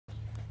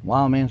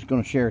Wildman's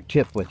going to share a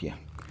tip with you.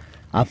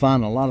 I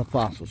find a lot of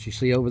fossils. You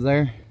see over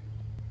there?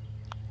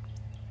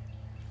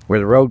 Where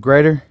the road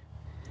grader?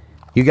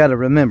 You got to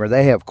remember,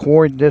 they have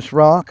quarried this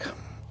rock.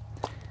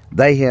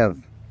 They have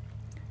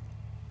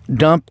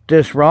dumped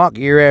this rock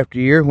year after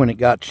year when it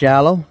got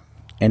shallow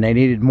and they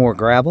needed more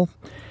gravel.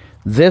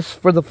 This,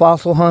 for the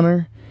fossil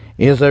hunter,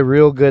 is a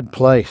real good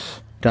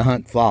place to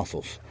hunt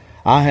fossils.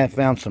 I have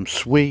found some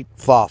sweet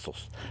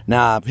fossils.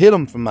 Now, I've hid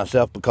them from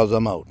myself because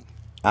I'm old.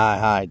 I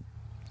hide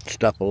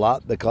stuff a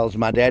lot because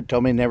my dad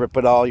told me never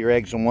put all your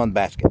eggs in one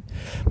basket.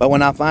 But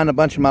when I find a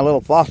bunch of my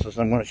little fossils,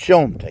 I'm going to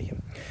show them to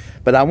you.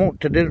 But I want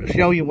to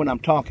show you what I'm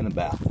talking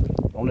about.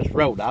 On this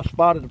road, I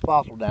spotted a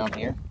fossil down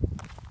here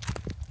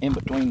in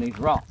between these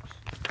rocks.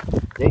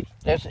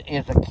 This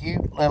is a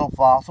cute little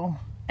fossil,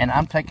 and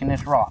I'm taking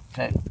this rock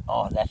too.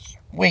 Oh, that's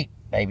sweet,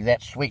 baby.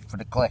 That's sweet for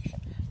the collection.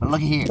 But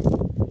look at here.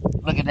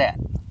 Look at that.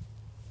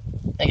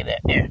 Look at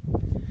that there.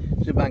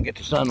 See if I can get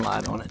the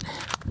sunlight on it.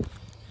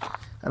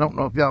 I don't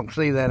know if y'all can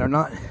see that or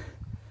not.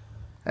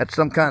 That's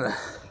some kind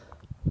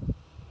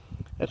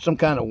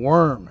of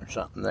worm or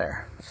something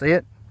there. See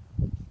it?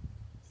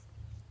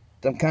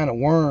 Some kind of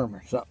worm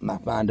or something, I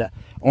find out.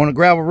 On a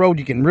gravel road,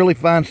 you can really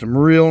find some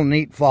real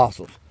neat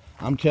fossils.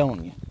 I'm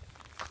telling you.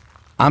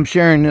 I'm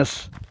sharing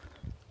this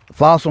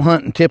fossil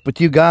hunting tip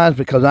with you guys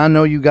because I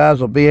know you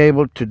guys will be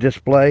able to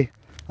display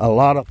a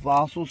lot of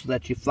fossils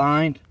that you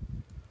find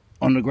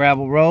on the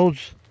gravel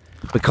roads,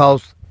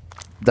 because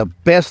the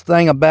best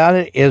thing about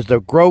it is the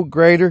road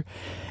grader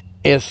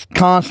is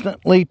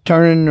constantly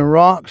turning the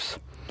rocks,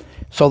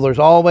 so there's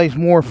always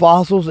more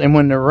fossils, and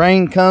when the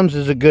rain comes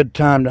is a good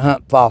time to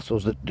hunt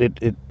fossils.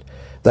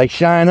 They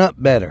shine up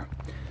better.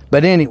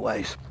 But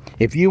anyways,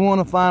 if you want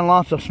to find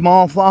lots of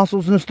small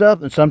fossils and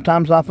stuff, and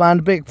sometimes I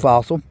find a big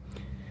fossil,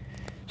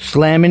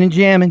 slamming and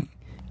jamming,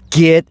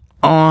 get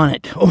on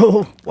it.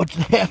 Oh, what's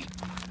that?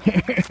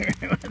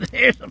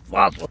 There's a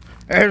fossil.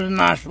 There's a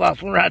nice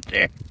fossil right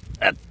there.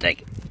 I'll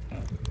take it.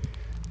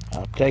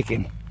 I'll take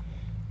him.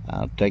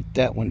 I'll take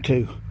that one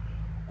too.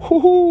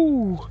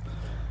 Whoo!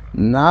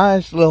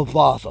 Nice little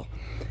fossil.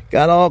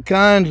 Got all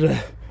kinds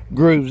of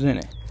grooves in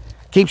it.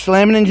 Keep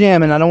slamming and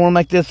jamming. I don't want to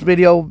make this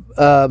video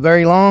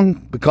very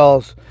long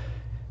because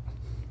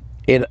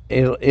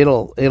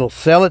it'll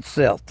sell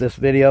itself. This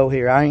video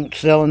here, I ain't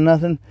selling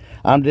nothing.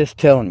 I'm just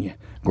telling you.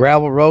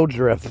 Gravel roads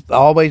are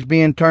always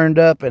being turned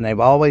up, and they've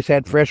always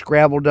had fresh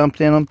gravel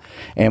dumped in them.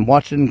 And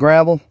watching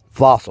gravel,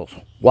 fossils.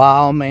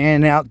 Wild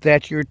man out,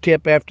 that's your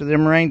tip after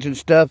them rains and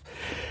stuff.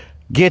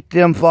 Get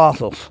them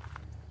fossils.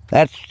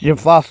 That's your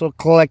fossil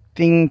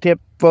collecting tip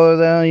for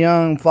the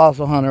young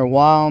fossil hunter.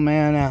 Wild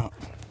man out.